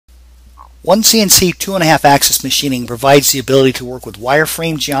OneCNC 2.5 axis machining provides the ability to work with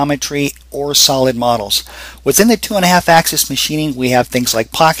wireframe geometry or solid models. Within the 2.5 axis machining, we have things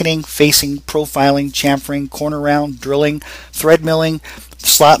like pocketing, facing, profiling, chamfering, corner round, drilling, thread milling,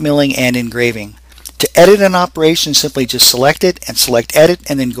 slot milling, and engraving. To edit an operation, simply just select it and select edit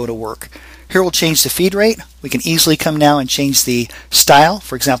and then go to work. Here we'll change the feed rate. We can easily come now and change the style.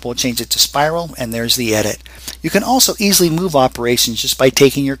 For example, we'll change it to spiral, and there's the edit. You can also easily move operations just by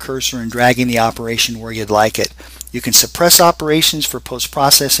taking your cursor and dragging the operation where you'd like it. You can suppress operations for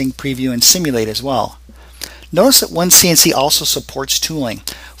post-processing, preview, and simulate as well. Notice that OneCNC also supports tooling.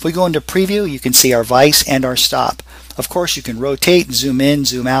 If we go into preview, you can see our vise and our stop. Of course, you can rotate, zoom in,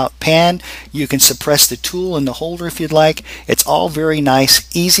 zoom out, pan. You can suppress the tool and the holder if you'd like. It's all very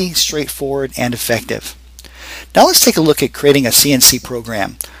nice, easy, straightforward, and effective. Now let's take a look at creating a CNC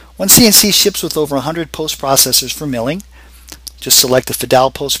program. OneCNC ships with over 100 post-processors for milling. Just select the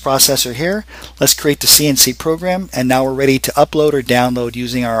Fidel post-processor here. Let's create the CNC program, and now we're ready to upload or download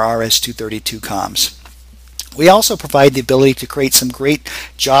using our RS-232 comms. We also provide the ability to create some great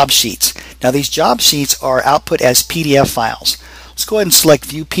job sheets. Now these job sheets are output as PDF files. Let's go ahead and select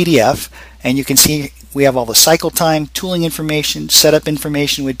View PDF, and you can see we have all the cycle time, tooling information, setup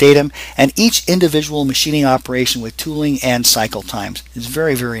information with datum, and each individual machining operation with tooling and cycle times. It's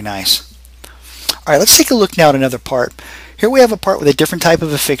very, very nice. Alright, let's take a look now at another part. Here we have a part with a different type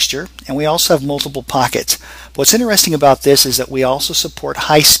of a fixture, and we also have multiple pockets. What's interesting about this is that we also support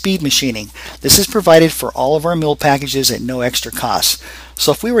high-speed machining. This is provided for all of our mill packages at no extra cost.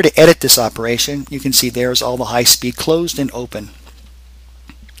 So if we were to edit this operation, you can see there's all the high-speed closed and open.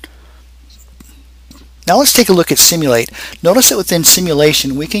 Now let's take a look at simulate. Notice that within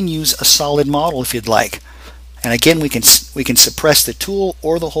simulation we can use a solid model if you'd like. And again, we can suppress the tool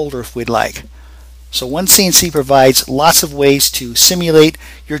or the holder if we'd like. So OneCNC provides lots of ways to simulate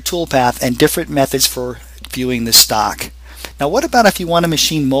your toolpath and different methods for viewing the stock. Now what about if you want to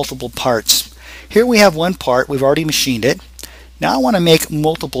machine multiple parts? Here we have one part, we've already machined it. Now I want to make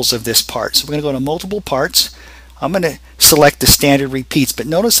multiples of this part. So we're going to go to multiple parts. I'm going to select the standard repeats, but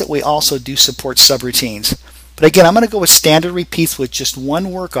notice that we also do support subroutines. But again, I'm going to go with standard repeats with just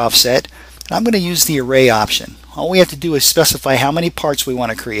one work offset, and I'm going to use the array option. All we have to do is specify how many parts we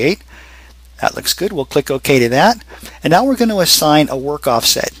want to create. That looks good. We'll click OK to that. And now we're going to assign a work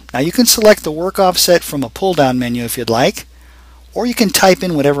offset. Now you can select the work offset from a pull-down menu if you'd like, or you can type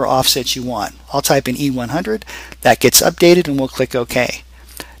in whatever offset you want. I'll type in E100. That gets updated and we'll click OK.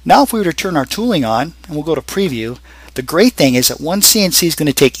 Now if we were to turn our tooling on and we'll go to preview, the great thing is that OneCNC is going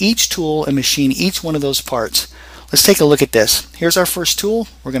to take each tool and machine each one of those parts. Let's take a look at this. Here's our first tool.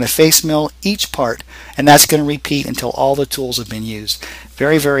 We're going to face mill each part, and that's going to repeat until all the tools have been used.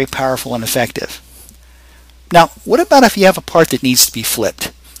 Very, very powerful and effective. Now, what about if you have a part that needs to be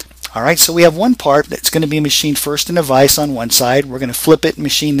flipped? Alright, so we have one part that's going to be machined first in a vise on one side. We're going to flip it and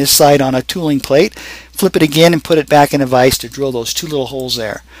machine this side on a tooling plate. Flip it again and put it back in a vise to drill those two little holes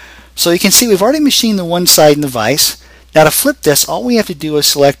there. So you can see we've already machined the one side in the vise. Now to flip this, all we have to do is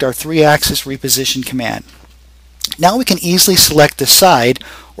select our 3-axis reposition command. Now we can easily select the side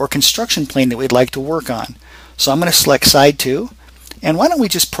or construction plane that we'd like to work on. So I'm going to select side 2, and why don't we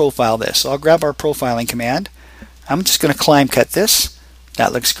just profile this? So I'll grab our profiling command. I'm just going to climb cut this.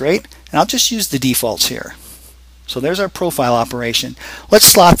 That looks great, and I'll just use the defaults here. So there's our profile operation. Let's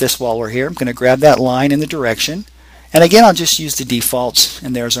slot this while we're here. I'm going to grab that line in the direction, and again I'll just use the defaults,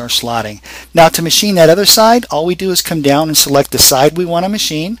 and there's our slotting. Now to machine that other side, all we do is come down and select the side we want to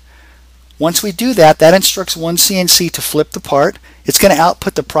machine. Once we do that, that instructs OneCNC to flip the part. It's going to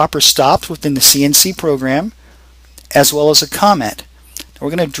output the proper stops within the Cnc program, as well as a comment. We're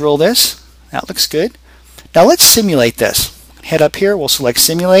going to drill this. That looks good. Now let's simulate this. Head up here, we'll select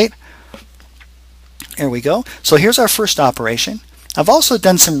simulate. There we go. So here's our first operation. I've also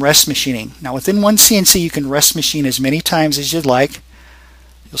done some rest machining. Now within OneCNC you can rest machine as many times as you'd like.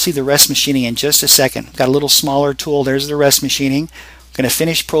 You'll see the rest machining in just a second. Got a little smaller tool. There's the rest machining. Going to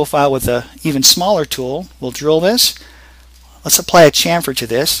finish profile with an even smaller tool. We'll drill this. Let's apply a chamfer to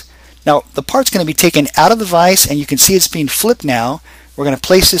this. Now the part's going to be taken out of the vise, and you can see it's being flipped now. We're going to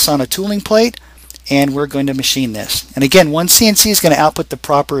place this on a tooling plate, and we're going to machine this. And again, OneCNC is going to output the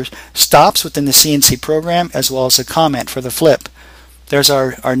proper stops within the Cnc program, as well as a comment for the flip. There's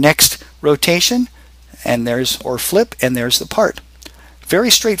our next rotation, and there's or flip, and there's the part. Very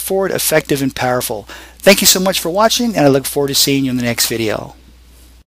straightforward, effective, and powerful. Thank you so much for watching, and I look forward to seeing you in the next video.